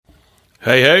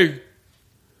Hey, hey.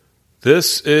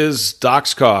 This is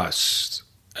Doc's Cost,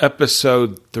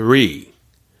 episode 3.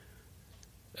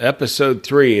 Episode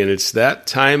 3, and it's that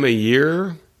time of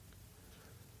year.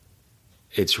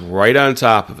 It's right on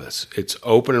top of us. It's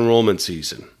open enrollment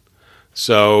season.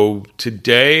 So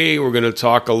today we're going to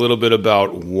talk a little bit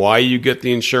about why you get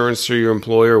the insurance through your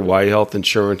employer, why health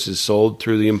insurance is sold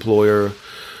through the employer,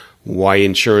 why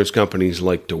insurance companies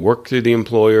like to work through the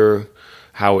employer,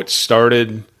 how it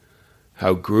started,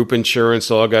 how group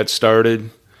insurance all got started.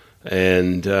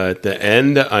 And at the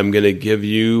end, I'm going to give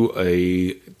you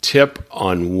a tip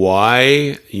on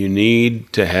why you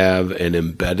need to have an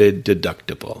embedded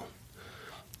deductible.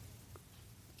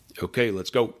 Okay, let's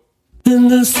go.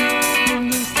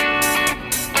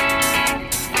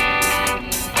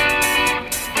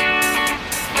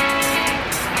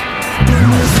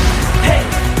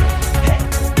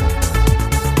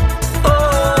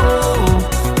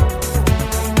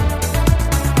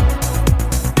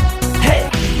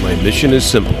 My mission is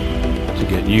simple, to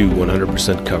get you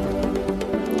 100%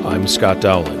 covered. I'm Scott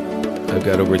Dowling. I've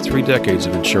got over 3 decades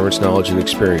of insurance knowledge and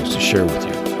experience to share with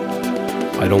you.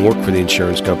 I don't work for the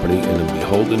insurance company and am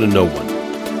beholden to no one.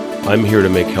 I'm here to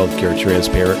make healthcare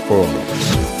transparent for all of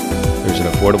us. There's an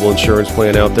affordable insurance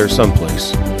plan out there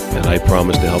someplace, and I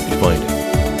promise to help you find it.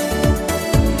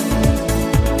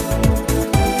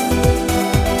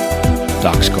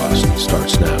 Doc's Cost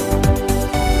starts now.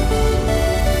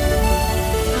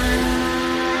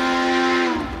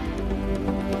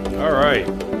 All right.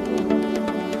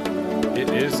 It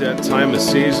is that time of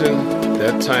season,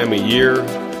 that time of year.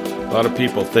 A lot of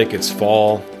people think it's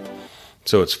fall,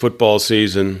 so it's football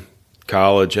season,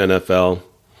 college, NFL.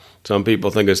 Some people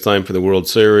think it's time for the World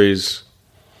Series.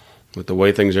 With the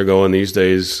way things are going these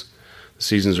days, the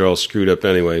seasons are all screwed up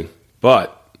anyway.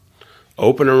 But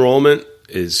open enrollment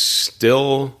is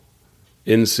still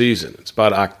in season. It's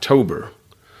about October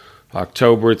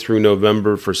through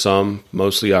November for some,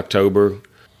 mostly October.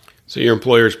 So your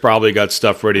employer's probably got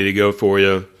stuff ready to go for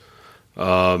you.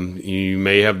 You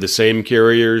may have the same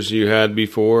carriers you had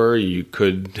before. You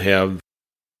could have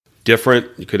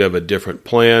a different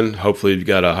plan. Hopefully you've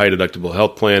got a high deductible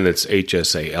health plan that's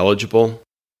HSA eligible.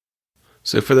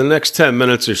 So for the next 10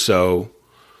 minutes or so,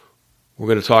 we're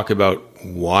going to talk about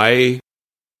why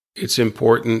it's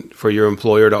important for your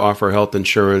employer to offer health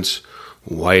insurance,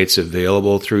 why it's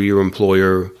available through your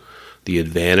employer, the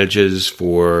advantages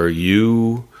for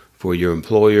you, for your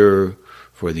employer,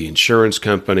 for the insurance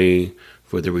company,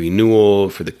 for the renewal,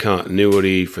 for the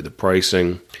continuity, for the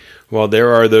pricing. While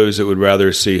there are those that would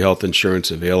rather see health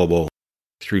insurance available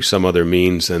through some other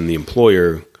means than the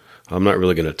employer, I'm not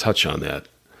really going to touch on that.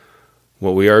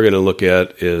 What we are going to look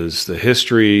at is the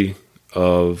history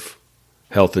of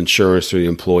health insurance through the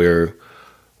employer,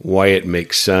 why it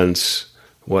makes sense,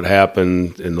 what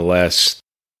happened in the last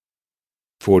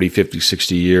 40, 50,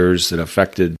 60 years that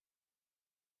affected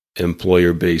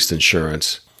employer-based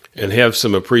insurance, and have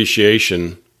some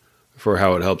appreciation for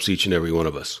how it helps each and every one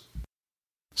of us.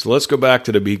 So let's go back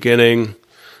to the beginning.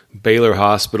 Baylor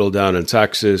Hospital down in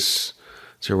Texas.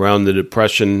 It's around the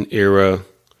Depression era,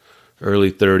 early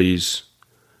 30s.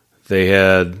 They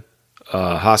had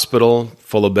a hospital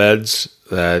full of beds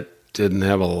that didn't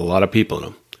have a lot of people in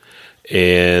them.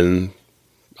 And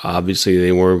obviously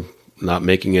they were not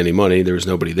making any money. There was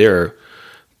nobody there.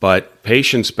 But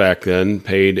patients back then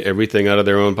paid everything out of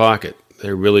their own pocket.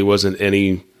 There really wasn't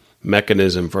any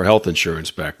mechanism for health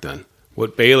insurance back then.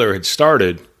 What Baylor had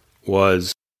started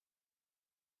was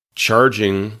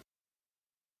charging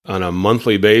on a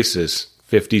monthly basis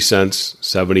 50 cents,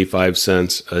 75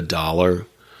 cents, $1,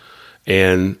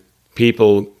 and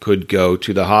people could go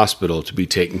to the hospital to be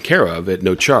taken care of at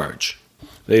no charge.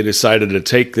 They decided to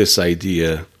take this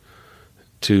idea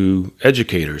to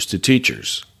educators, to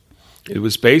teachers. It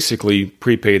was basically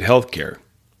prepaid health care.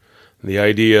 The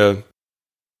idea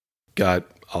got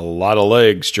a lot of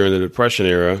legs during the Depression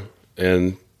era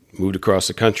and moved across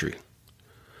the country.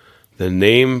 The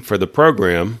name for the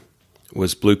program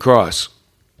was Blue Cross.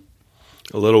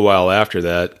 A little while after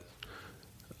that,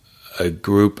 a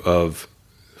group of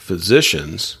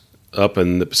physicians up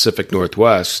in the Pacific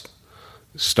Northwest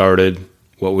started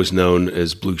what was known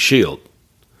as Blue Shield.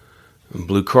 And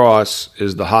Blue Cross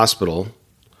is the hospital,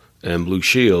 and Blue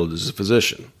Shield is a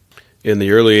physician. In the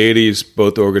early 80s,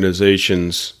 both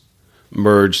organizations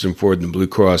merged and formed the Blue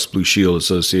Cross Blue Shield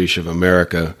Association of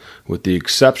America, with the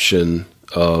exception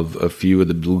of a few of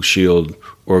the Blue Shield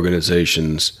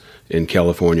organizations in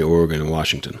California, Oregon, and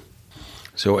Washington.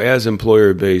 So as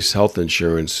employer-based health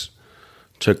insurance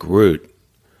took root,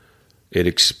 it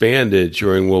expanded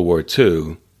during World War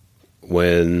II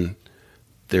when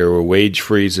there were wage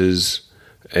freezes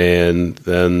And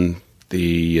then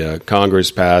the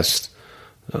Congress passed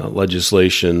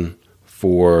legislation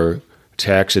for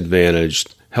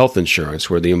tax-advantaged health insurance,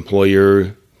 where the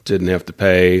employer didn't have to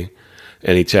pay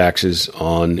any taxes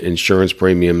on insurance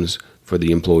premiums for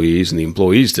the employees, and the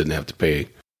employees didn't have to pay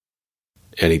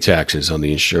any taxes on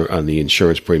the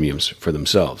insurance premiums for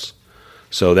themselves.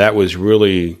 So that was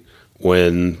really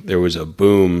when there was a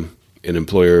boom in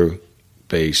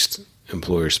employer-based,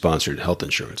 employer-sponsored health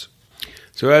insurance.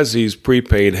 So as these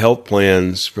prepaid health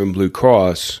plans from Blue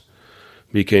Cross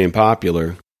became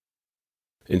popular,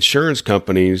 insurance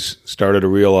companies started to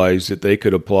realize that they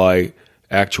could apply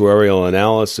actuarial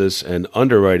analysis and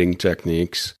underwriting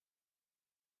techniques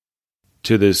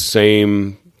to this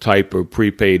same type of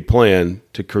prepaid plan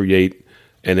to create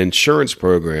an insurance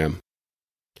program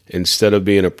instead of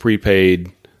being a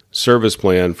prepaid service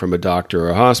plan from a doctor or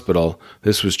a hospital.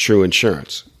 This was true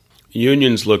insurance.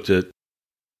 Unions looked at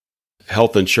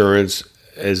health insurance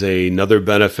as another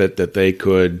benefit that they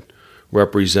could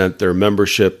represent their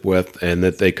membership with and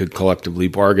that they could collectively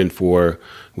bargain for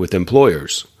with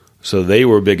employers. So they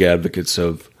were big advocates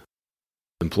of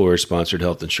employer-sponsored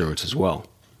health insurance as well.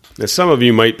 Now, some of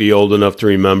you might be old enough to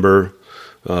remember,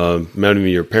 many of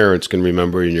your parents can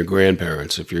remember, and your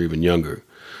grandparents if you're even younger.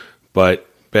 But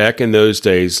back in those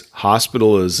days,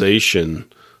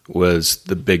 hospitalization was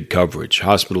the big coverage.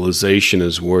 Hospitalization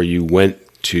is where you went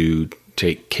to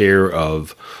take care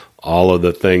of all of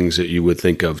the things that you would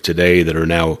think of today that are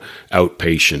now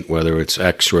outpatient, whether it's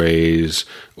x-rays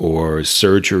or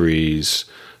surgeries,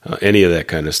 any of that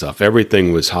kind of stuff.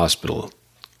 Everything was hospital.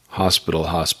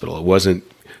 It wasn't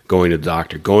going to the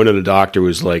doctor. Going to the doctor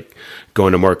was like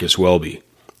going to Marcus Welby.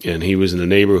 And he was in the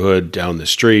neighborhood down the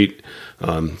street,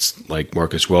 like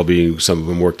Marcus Welby. Some of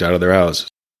them worked out of their houses.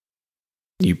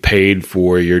 You paid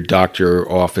for your doctor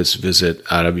office visit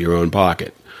out of your own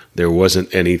pocket. There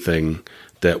wasn't anything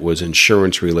that was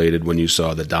insurance related when you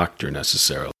saw the doctor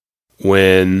necessarily.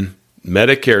 When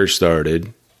Medicare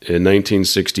started in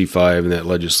 1965 and that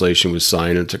legislation was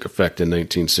signed and took effect in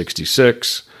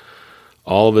 1966,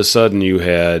 all of a sudden you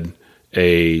had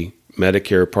a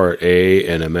Medicare Part A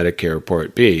and a Medicare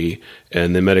Part B,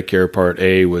 and the Medicare Part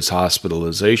A was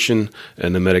hospitalization,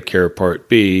 and the Medicare Part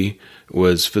B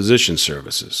was physician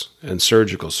services and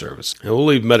surgical service. And we'll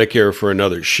leave Medicare for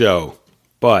another show,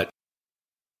 but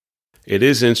it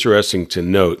is interesting to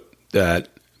note that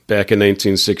back in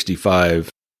 1965,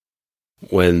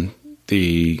 when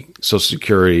the Social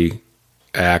Security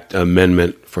Act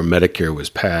amendment for Medicare was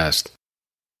passed,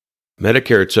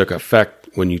 Medicare took effect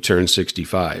when you turned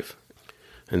 65.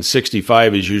 And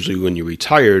 65 is usually when you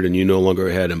retired and you no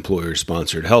longer had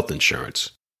employer-sponsored health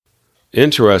insurance.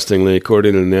 Interestingly,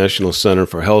 according to the National Center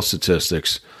for Health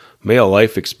Statistics, male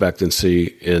life expectancy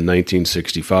in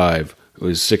 1965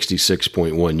 was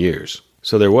 66.1 years.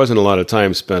 So there wasn't a lot of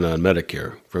time spent on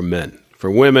Medicare for men. For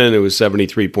women, it was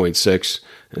 73.6,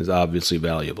 and is obviously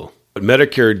valuable. What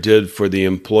Medicare did for the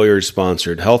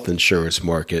employer-sponsored health insurance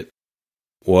market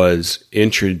was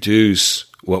introduce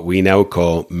what we now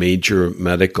call major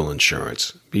medical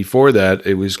insurance. Before that,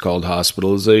 it was called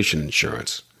hospitalization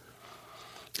insurance.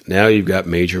 Now you've got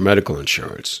major medical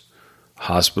insurance,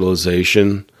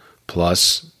 hospitalization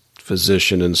plus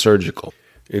physician and surgical.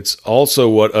 It's also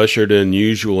what ushered in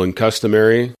usual and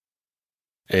customary,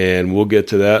 and we'll get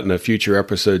to that in a future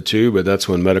episode too, but that's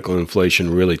when medical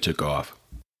inflation really took off.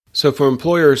 So for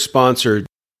employer-sponsored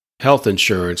health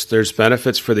insurance, there's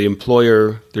benefits for the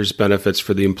employer, there's benefits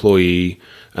for the employee,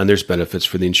 and there's benefits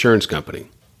for the insurance company.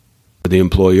 For the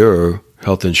employer,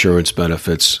 health insurance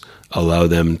benefits allow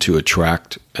them to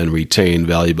attract and retain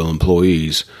valuable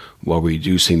employees while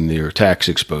reducing their tax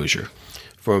exposure.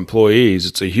 For employees,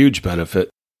 it's a huge benefit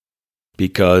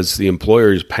because the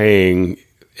employer is paying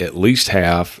at least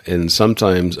half and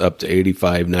sometimes up to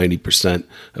 85-90%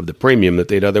 of the premium that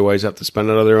they'd otherwise have to spend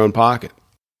out of their own pocket.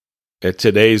 At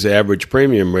today's average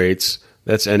premium rates,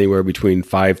 that's anywhere between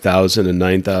 $5,000 and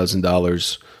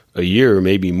 $9,000 a year,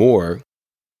 maybe more,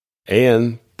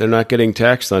 and they're not getting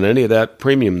taxed on any of that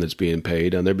premium that's being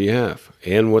paid on their behalf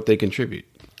and what they contribute.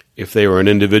 If they were an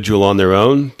individual on their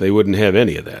own, they wouldn't have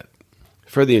any of that.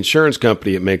 For the insurance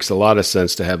company, it makes a lot of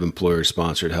sense to have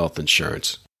employer-sponsored health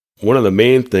insurance. One of the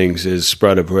main things is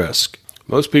spread of risk.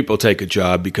 Most people take a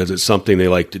job because it's something they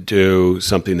like to do,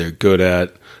 something they're good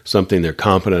at, something they're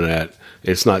competent at.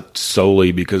 It's not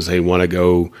solely because they want to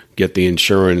go get the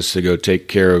insurance to go take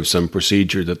care of some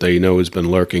procedure that they know has been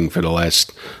lurking for the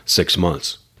last 6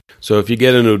 months. So if you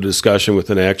get into a discussion with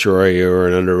an actuary or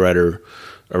an underwriter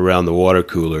around the water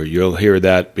cooler, you'll hear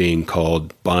that being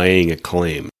called buying a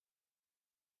claim.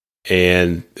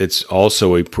 And it's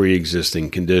also a pre-existing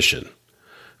condition.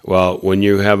 Well, when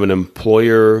you have an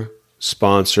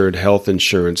employer-sponsored health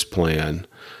insurance plan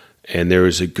and there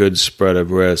is a good spread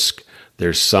of risk,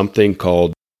 there's something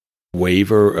called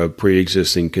waiver of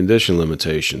pre-existing condition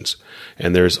limitations.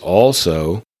 And there's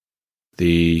also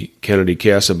the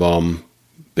Kennedy-Kassebaum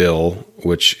bill,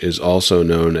 which is also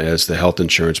known as the Health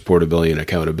Insurance Portability and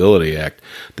Accountability Act,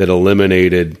 that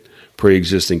eliminated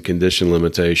pre-existing condition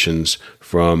limitations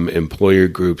from employer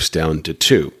groups down to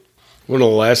 2. One of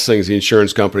the last things the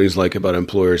insurance companies like about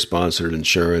employer-sponsored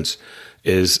insurance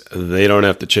is they don't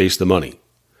have to chase the money.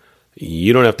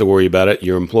 You don't have to worry about it.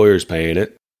 Your employer's paying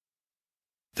it.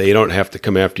 They don't have to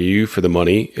come after you for the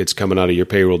money. It's coming out of your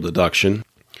payroll deduction.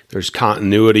 There's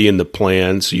continuity in the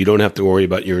plan, so you don't have to worry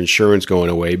about your insurance going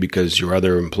away because your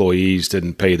other employees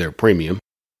didn't pay their premium.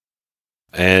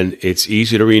 And it's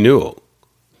easy to renew.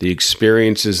 The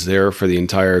experience is there for the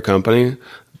entire company.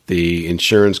 The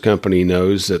insurance company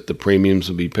knows that the premiums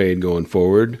will be paid going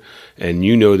forward, and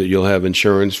you know that you'll have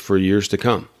insurance for years to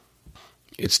come.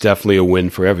 It's definitely a win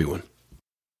for everyone.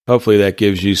 Hopefully that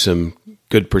gives you some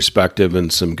good perspective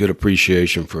and some good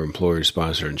appreciation for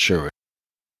employer-sponsored insurance.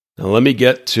 Now let me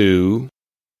get to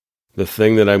the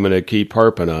thing that I'm going to keep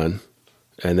harping on,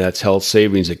 and that's health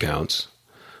savings accounts.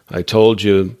 I told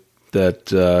you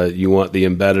that you want the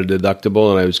embedded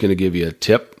deductible, and I was going to give you a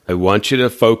tip. I want you to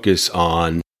focus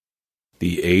on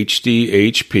the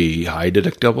HDHP, High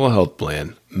Deductible Health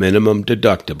Plan, minimum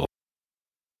deductible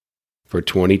for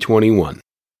 2021.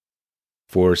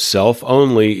 For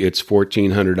self-only, it's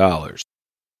 $1,400.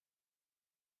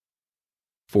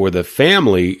 For the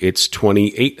family, it's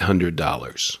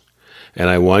 $2,800. And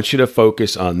I want you to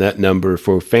focus on that number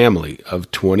for family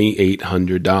of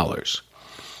 $2,800.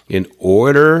 In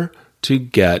order to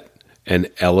get an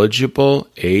eligible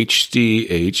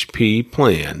HDHP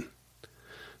plan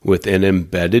with an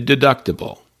embedded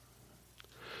deductible,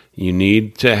 you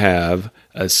need to have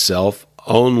a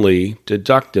self-only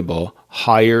deductible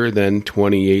higher than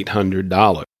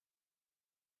 $2,800.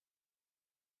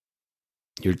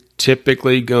 You're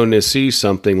typically going to see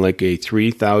something like a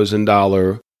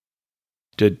 $3,000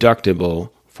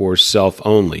 deductible for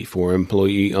self-only, for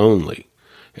employee only.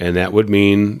 And that would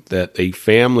mean that a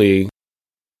family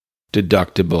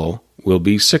deductible will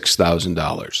be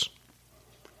 $6,000.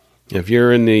 If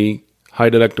you're in the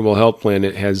high deductible health plan,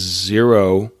 it has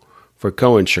 0 for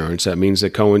coinsurance. That means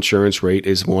the coinsurance rate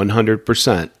is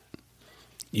 100%.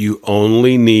 You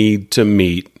only need to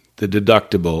meet the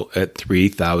deductible at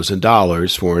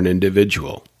 $3,000 for an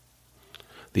individual.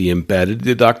 The embedded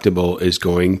deductible is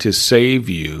going to save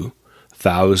you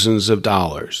thousands of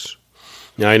dollars.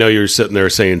 Now, I know you're sitting there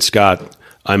saying, Scott,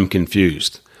 I'm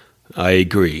confused. I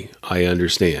agree. I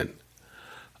understand.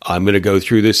 I'm going to go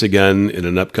through this again in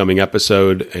an upcoming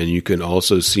episode, and you can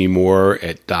also see more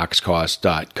at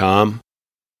docscost.com.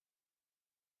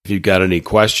 If you've got any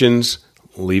questions,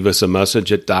 leave us a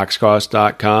message at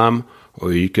docscost.com,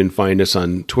 or you can find us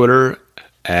on Twitter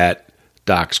at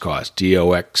docscost,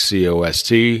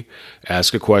 DOXCOST.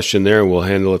 Ask a question there, and we'll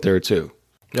handle it there too.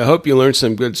 I hope you learned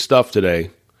some good stuff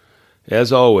today.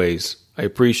 As always, I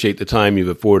appreciate the time you've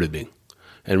afforded me.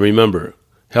 And remember,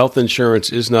 health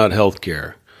insurance is not health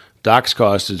care.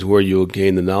 DocsCost is where you will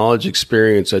gain the knowledge,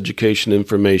 experience, education,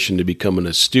 information to become an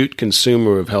astute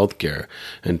consumer of healthcare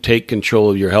and take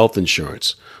control of your health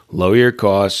insurance. Lower your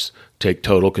costs, take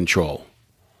total control.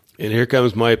 And here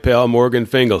comes my pal Morgan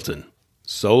Fingleton.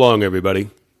 So long,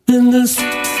 everybody.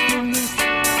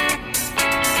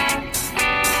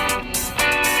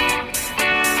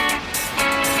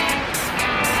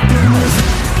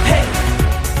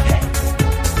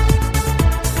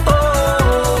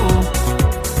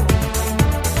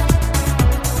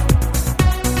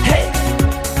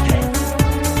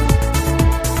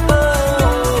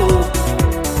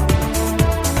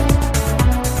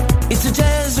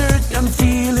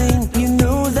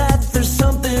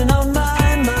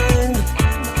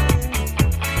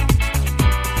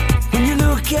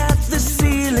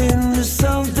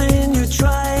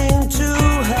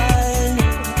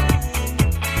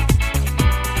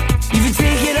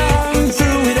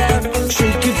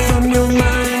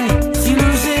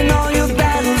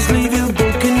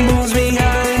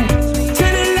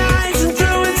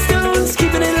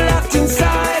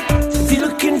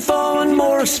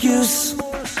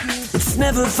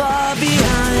 Never far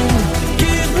behind.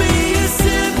 Give me a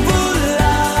simple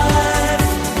life.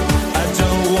 I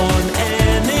don't want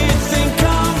anything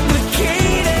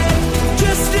complicated.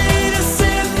 Just need a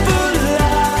simple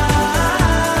life.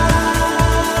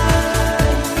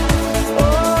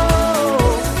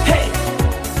 Oh, hey.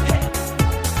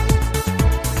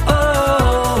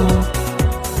 Oh.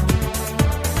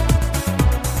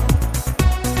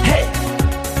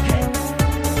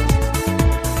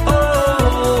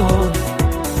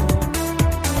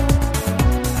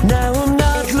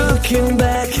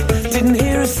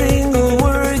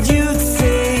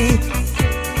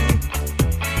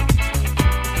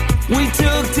 We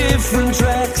took different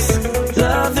tracks.